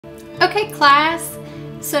Okay, class,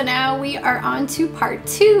 so now we are on to part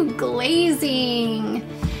 2, glazing.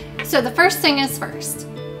 So the first thing is first.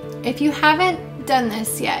 If you haven't done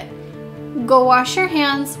this yet, go wash your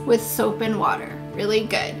hands with soap and water. Really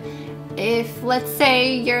good. If, let's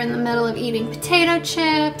say, you're in the middle of eating potato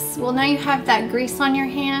chips, well, now you have that grease on your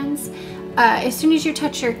hands. As soon as you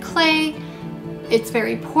touch your clay, it's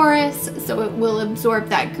very porous, so it will absorb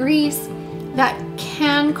that grease. That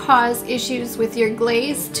can cause issues with your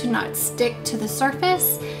glaze to not stick to the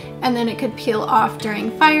surface, and then it could peel off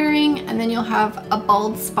during firing, and then you'll have a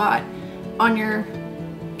bald spot on your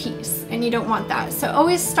piece, and you don't want that. So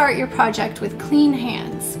always start your project with clean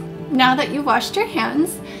hands. Now that you've washed your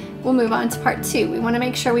hands, we'll move on to part 2. We want to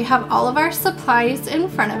make sure we have all of our supplies in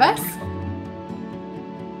front of us.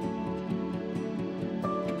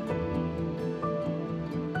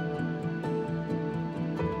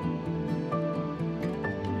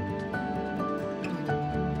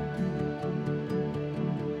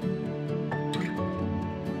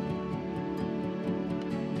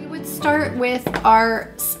 Start with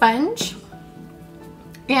our sponge,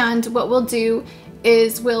 and what we'll do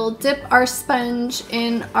is we'll dip our sponge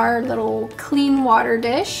in our little clean water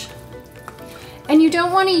dish. And you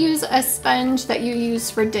don't want to use a sponge that you use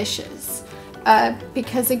for dishes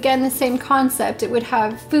because, again, the same concept, it would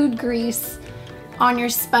have food grease on your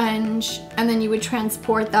sponge, and then you would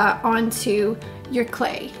transport that onto your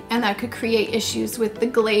clay, and that could create issues with the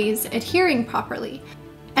glaze adhering properly.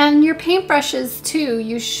 And your paintbrushes too,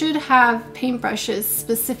 you should have paintbrushes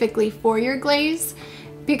specifically for your glaze,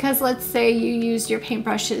 because let's say you use your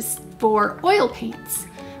paintbrushes for oil paints.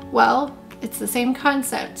 Well, it's the same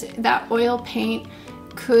concept. That oil paint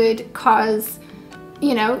could cause,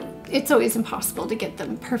 you know, it's always impossible to get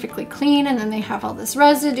them perfectly clean, and then they have all this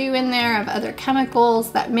residue in there of other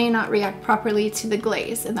chemicals that may not react properly to the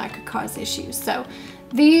glaze, and that could cause issues. So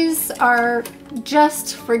these are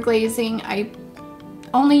just for glazing. I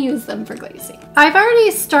only use them for glazing. I've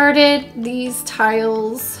already started these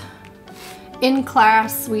tiles in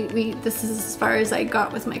class. This is as far as I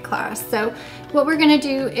got with my class. So what we're gonna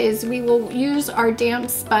do is we will use our damp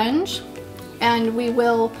sponge, and we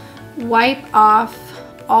will wipe off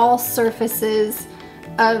all surfaces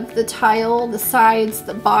of the tile, the sides,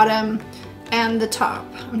 the bottom, and the top.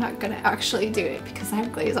 I'm not gonna actually do it because I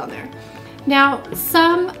have glaze on there. Now,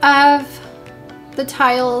 some of the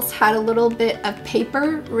tiles had a little bit of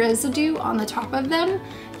paper residue on the top of them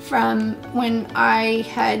from when I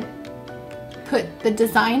had put the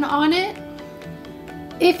design on it.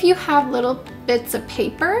 If you have little bits of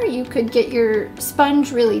paper, you could get your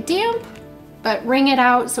sponge really damp, but wring it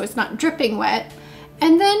out so it's not dripping wet,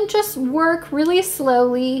 and then just work really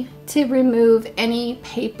slowly to remove any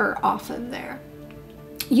paper off of there.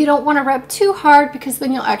 You don't want to rub too hard because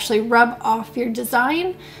then you'll actually rub off your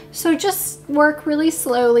design. So just work really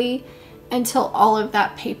slowly until all of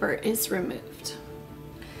that paper is removed.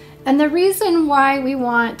 And the reason why we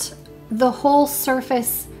want the whole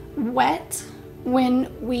surface wet when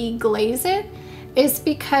we glaze it is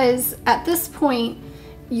because at this point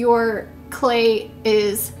your clay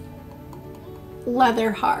is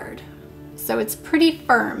leather hard. So it's pretty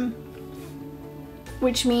firm,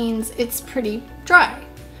 which means it's pretty dry.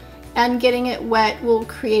 And getting it wet will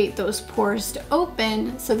create those pores to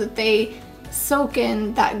open so that they soak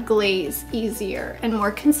in that glaze easier and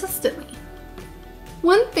more consistently.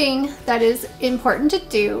 One thing that is important to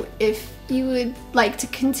do if you would like to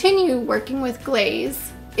continue working with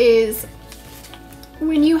glaze is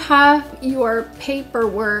when you have your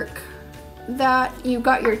paperwork that you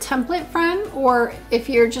got your template from, or if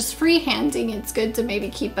you're just freehanding, it's good to maybe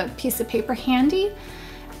keep a piece of paper handy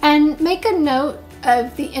and make a note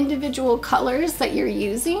of the individual colors that you're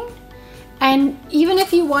using. And even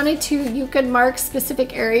if you wanted to, you could mark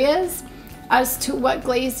specific areas as to what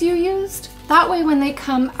glaze you used. That way when they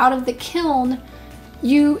come out of the kiln,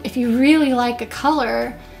 if you really like a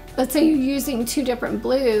color, let's say you're using 2 different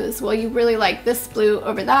blues, well, you really like this blue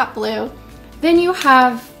over that blue, then you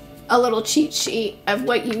have a little cheat sheet of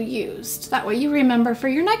what you used. That way you remember for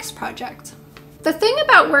your next project. The thing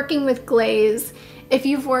about working with glaze, if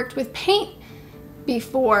you've worked with paint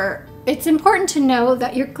before, it's important to know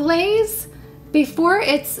that your glaze, before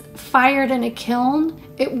it's fired in a kiln,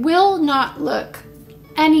 it will not look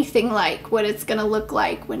anything like what it's gonna look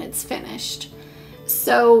like when it's finished.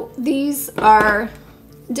 So these are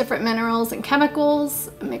different minerals and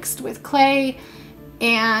chemicals mixed with clay,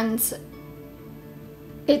 and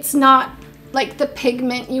it's not like the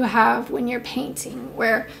pigment you have when you're painting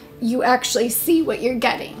where you actually see what you're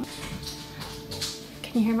getting.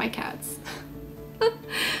 Can you hear my cats?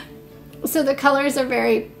 So the colors are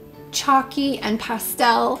very chalky and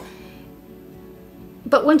pastel,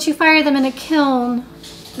 But once you fire them in a kiln,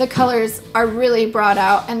 the colors are really brought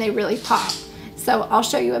out and they really pop. So I'll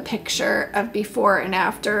show you a picture of before and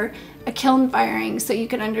after a kiln firing so you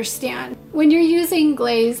can understand. When you're using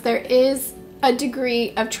glaze, there is a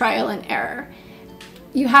degree of trial and error.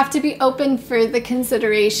 You have to be open for the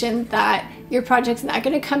consideration that your project's not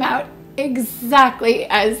going to come out exactly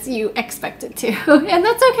as you expect it to. And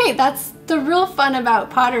that's okay. That's the real fun about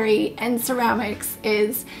pottery and ceramics,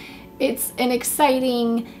 is it's an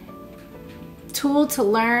exciting tool to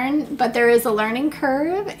learn, but there is a learning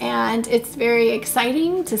curve, and it's very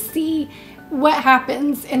exciting to see what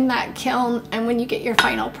happens in that kiln and when you get your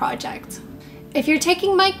final project. If you're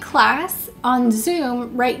taking my class on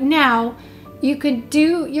Zoom right now, you could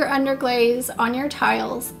do your underglaze on your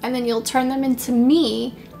tiles and then you'll turn them into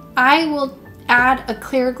me. I will add a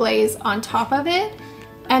clear glaze on top of it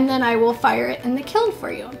and then I will fire it in the kiln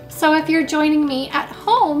for you. So if you're joining me at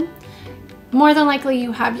home, more than likely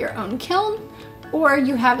you have your own kiln or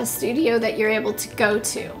you have a studio that you're able to go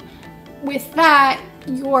to. With that,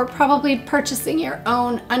 you're probably purchasing your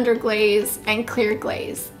own underglaze and clear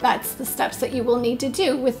glaze. That's the steps that you will need to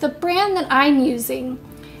do. With the brand that I'm using,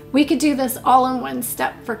 we could do this all in one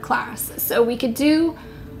step for class. So we could do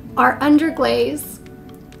our underglaze,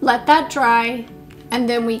 let that dry, and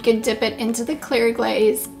then we could dip it into the clear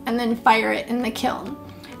glaze and then fire it in the kiln.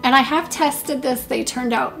 And I have tested this, they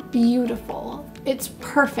turned out beautiful. It's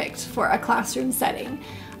perfect for a classroom setting.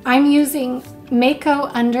 I'm using Mako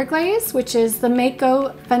Underglaze, which is the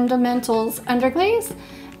Mako Fundamentals Underglaze,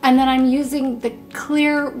 and then I'm using the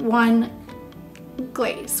Clear One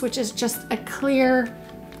glaze, which is just a clear,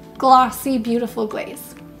 glossy, beautiful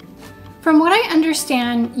glaze. From what I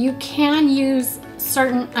understand, you can use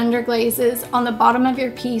certain underglazes on the bottom of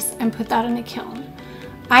your piece and put that in a kiln.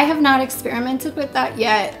 I have not experimented with that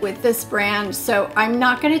yet with this brand, so I'm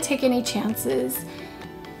not going to take any chances.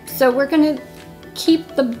 So we're going to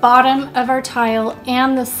keep the bottom of our tile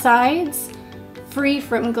and the sides free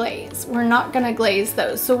from glaze. We're not going to glaze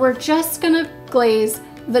those. So we're just going to glaze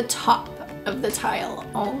the top of the tile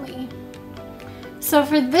only. So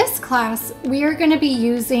for this class, we are going to be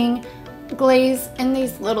using glaze in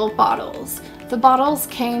these little bottles. The bottles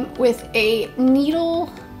came with a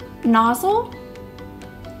needle nozzle,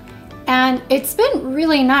 and it's been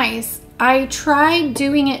really nice. I tried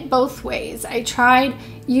doing it both ways. I tried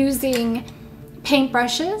using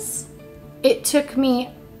paintbrushes. It took me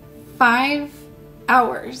 5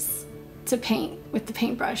 hours to paint with the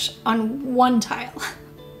paintbrush on one tile,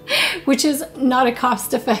 which is not a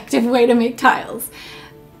cost-effective way to make tiles.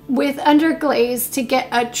 With underglaze, to get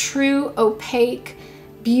a true opaque,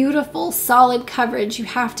 beautiful, solid coverage, you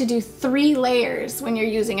have to do 3 layers when you're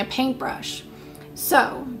using a paintbrush.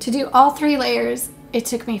 So to do all 3 layers, it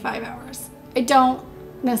took me 5 hours. I don't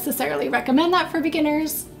necessarily recommend that for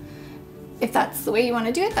beginners. If that's the way you want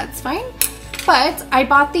to do it, that's fine. But I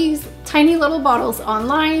bought these tiny little bottles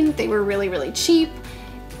online. They were really, really cheap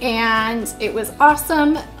and it was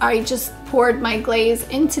awesome. I just poured my glaze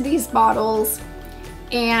into these bottles,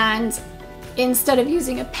 and instead of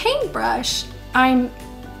using a paintbrush, I'm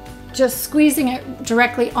just squeezing it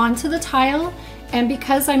directly onto the tile. And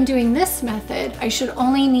because I'm doing this method, I should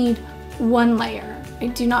only need 1 layer. I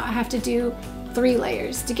do not have to do 3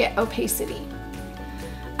 layers to get opacity.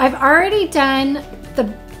 I've already done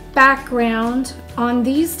the background on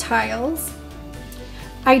these tiles.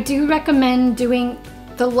 I do recommend doing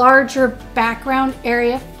the larger background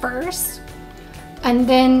area first and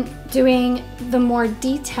then doing the more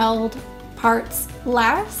detailed parts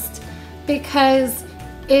last, because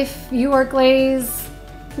if your glaze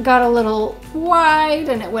got a little wide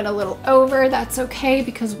and it went a little over, that's okay,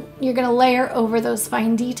 because you're going to layer over those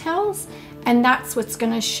fine details and that's what's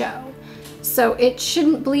going to show. So it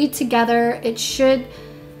shouldn't bleed together. It should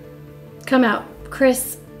come out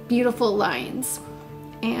crisp, beautiful lines.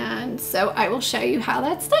 And so I will show you how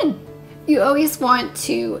that's done. You always want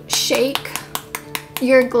to shake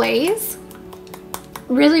your glaze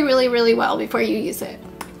really, really, really well before you use it.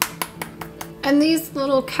 And these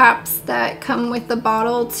little caps that come with the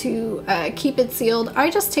bottle to keep it sealed, I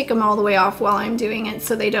just take them all the way off while I'm doing it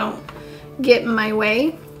so they don't get in my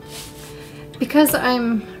way. Because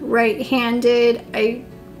I'm right-handed, I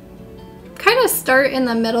kind of start in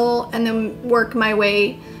the middle and then work my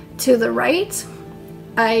way to the right.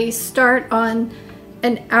 I start on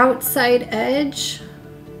an outside edge,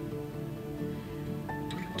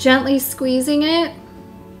 gently squeezing it.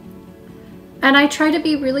 And I try to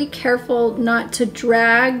be really careful not to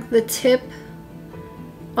drag the tip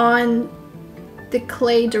on the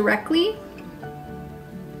clay directly.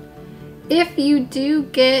 If you do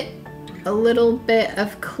get a little bit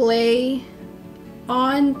of clay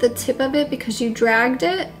on the tip of it because you dragged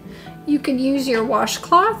it, you could use your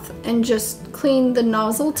washcloth and just clean the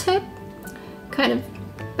nozzle tip, kind of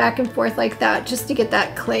back and forth like that, just to get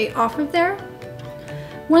that clay off of there.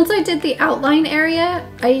 Once I did the outline area,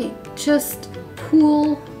 I just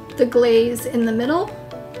pool the glaze in the middle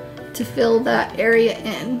to fill that area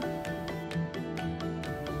in.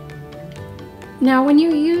 Now when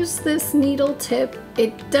you use this needle tip,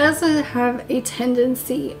 it does have a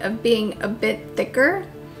tendency of being a bit thicker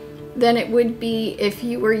than it would be if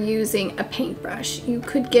you were using a paintbrush. You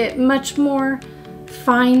could get much more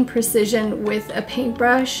fine precision with a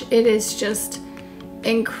paintbrush. It is just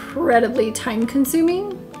incredibly time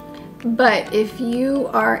consuming. But if you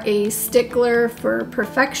are a stickler for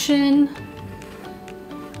perfection,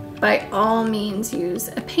 by all means use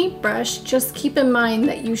a paintbrush. Just keep in mind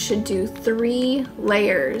that you should do 3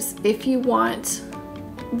 layers if you want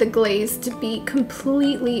the glaze to be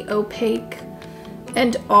completely opaque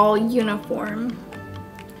and all uniform.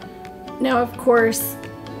 Now, of course,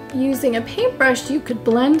 using a paintbrush, you could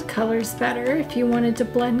blend colors better. If you wanted to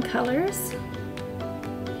blend colors,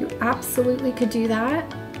 you absolutely could do that.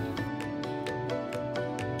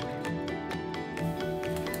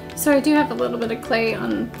 So I do have a little bit of clay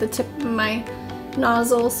on the tip of my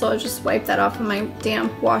nozzle, so I'll just wipe that off of my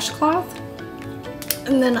damp washcloth.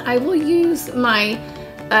 And then I will use my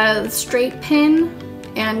straight pin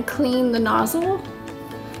and clean the nozzle.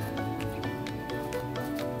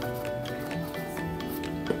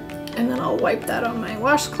 And then I'll wipe that on my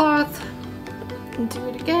washcloth and do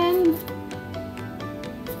it again.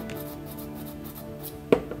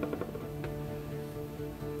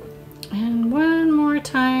 And one more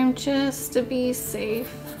time just to be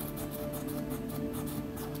safe.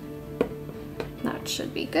 That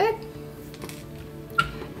should be good.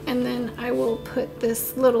 And then I will put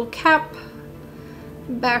this little cap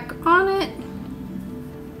back on it.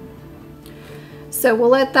 So we'll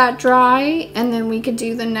let that dry and then we could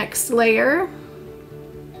do the next layer.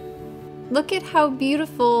 Look at how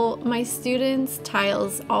beautiful my students'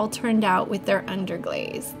 tiles all turned out with their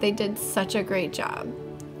underglaze. They did such a great job.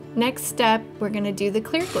 Next step, we're gonna do the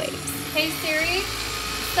clear glaze. Hey Siri,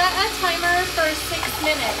 set a timer for 6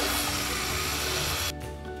 minutes.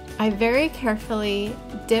 I very carefully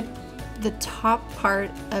dip the top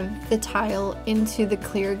part of the tile into the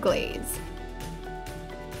clear glaze,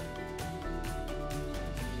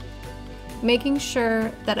 making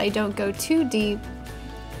sure that I don't go too deep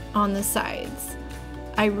on the sides.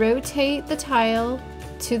 I rotate the tile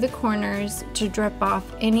to the corners to drip off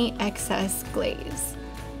any excess glaze.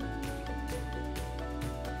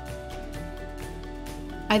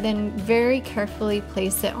 I then very carefully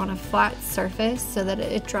place it on a flat surface so that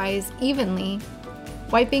it dries evenly,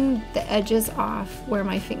 wiping the edges off where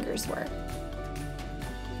my fingers were.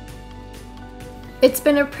 It's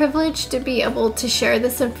been a privilege to be able to share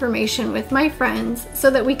this information with my friends so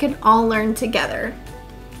that we can all learn together.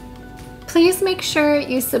 Please make sure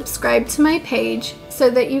you subscribe to my page so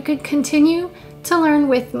that you could continue to learn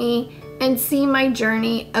with me and see my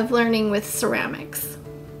journey of learning with ceramics.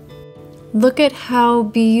 Look at how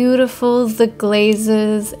beautiful the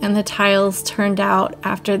glazes and the tiles turned out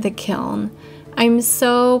after the kiln. I'm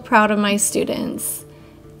so proud of my students.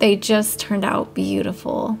 They just turned out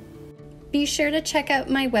beautiful. Be sure to check out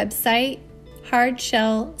my website,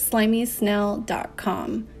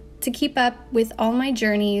 hardshellslimysnail.com, to keep up with all my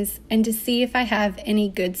journeys and to see if I have any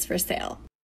goods for sale.